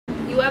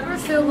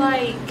feel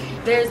like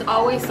there's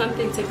always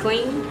something to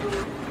clean.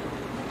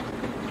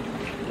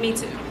 Me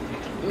too.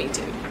 Me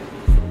too.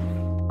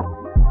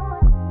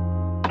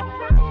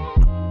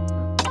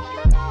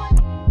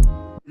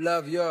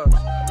 Love yours.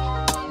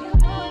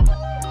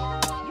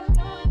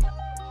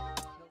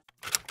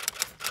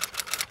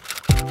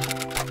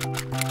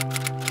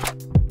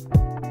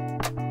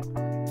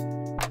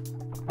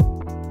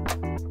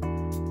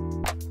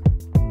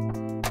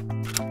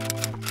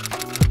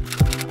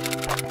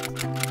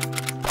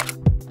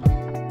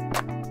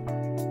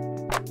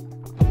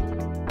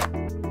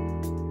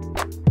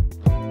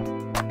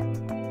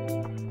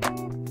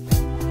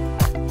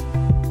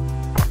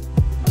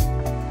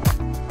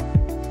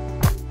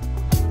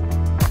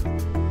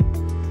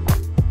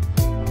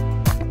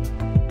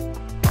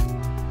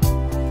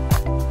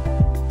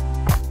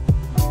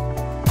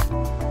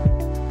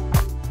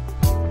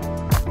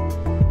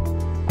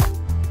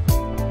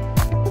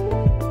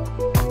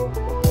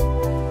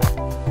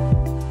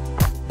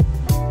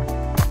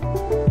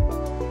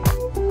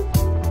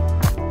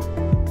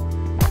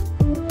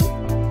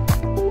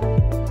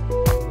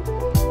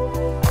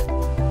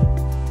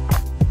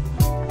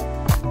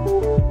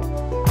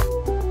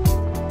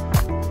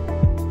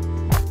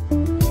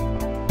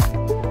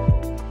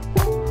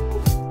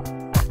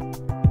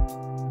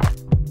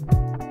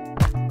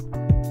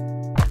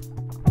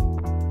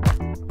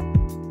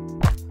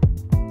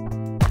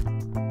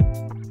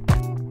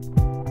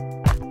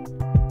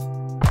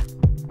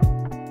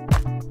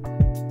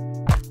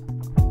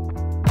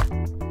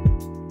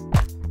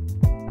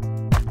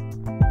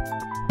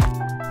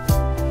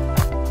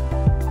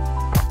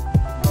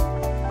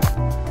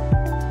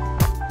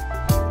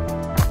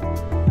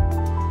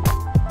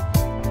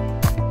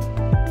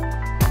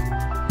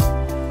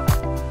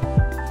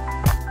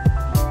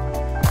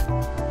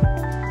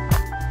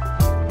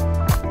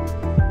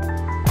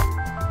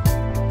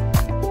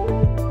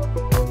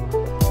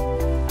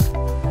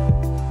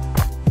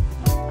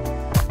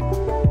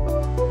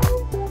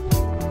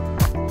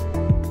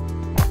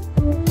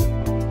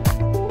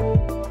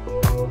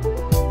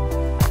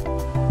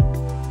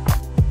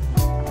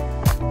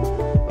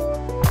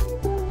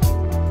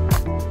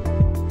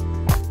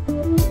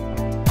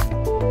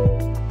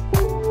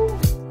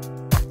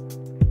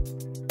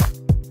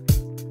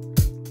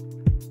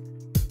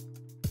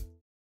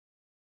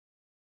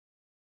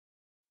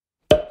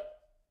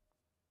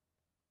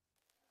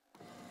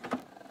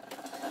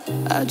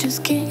 I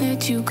just can't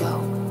let you go.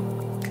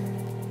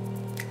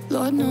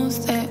 Lord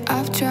knows that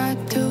I've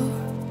tried to.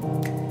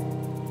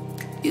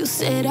 You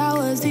said I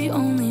was the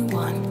only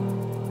one.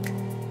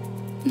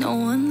 No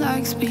one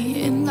likes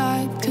being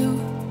lied to.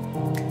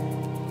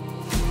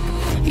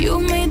 You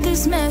made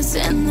this mess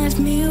and left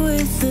me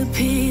with the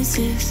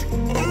pieces.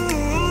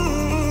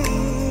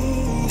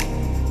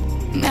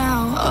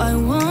 Now I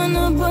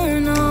wanna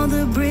burn all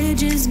the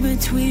bridges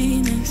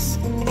between us.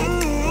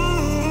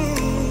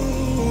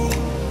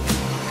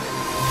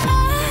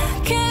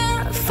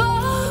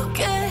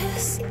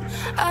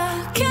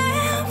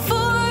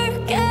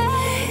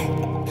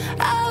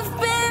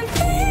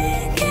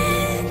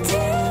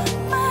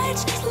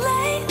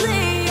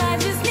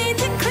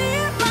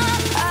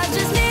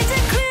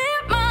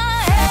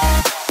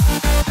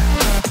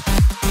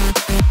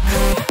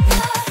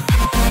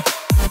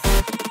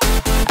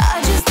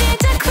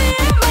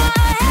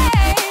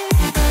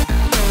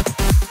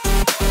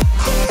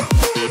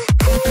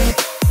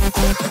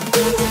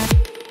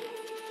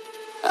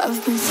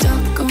 I've been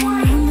stuck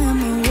on a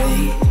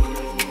memory,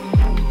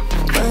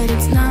 but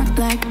it's not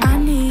like I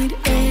need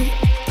it.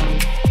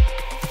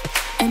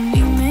 And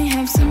we may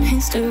have some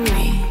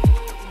history,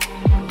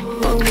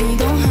 but we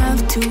don't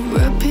have to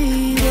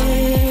repeat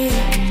it.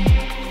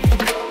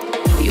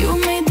 You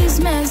made this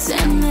mess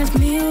and left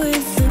me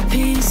with the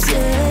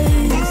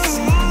pieces.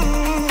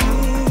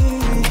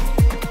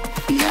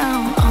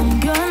 Now I'm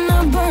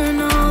gonna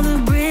burn all the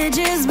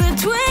bridges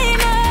between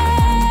us.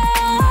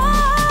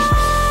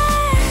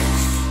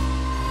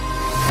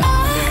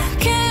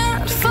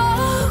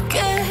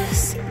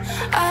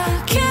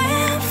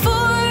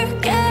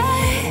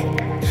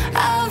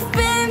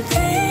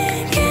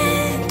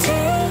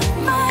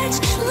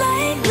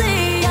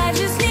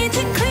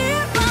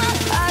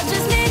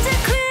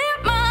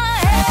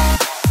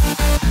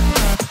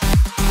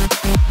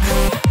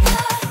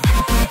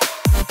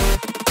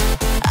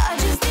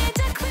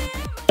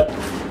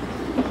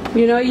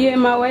 You know you're in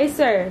my way,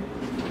 sir.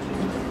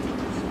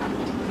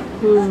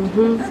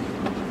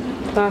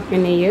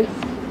 Talking to you.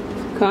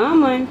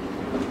 Come on.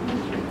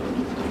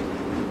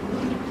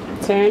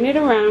 Turn it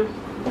around.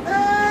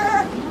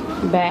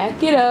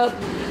 Back it up.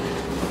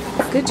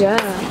 Good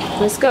job.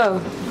 Let's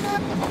go.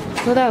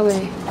 Go that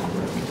way.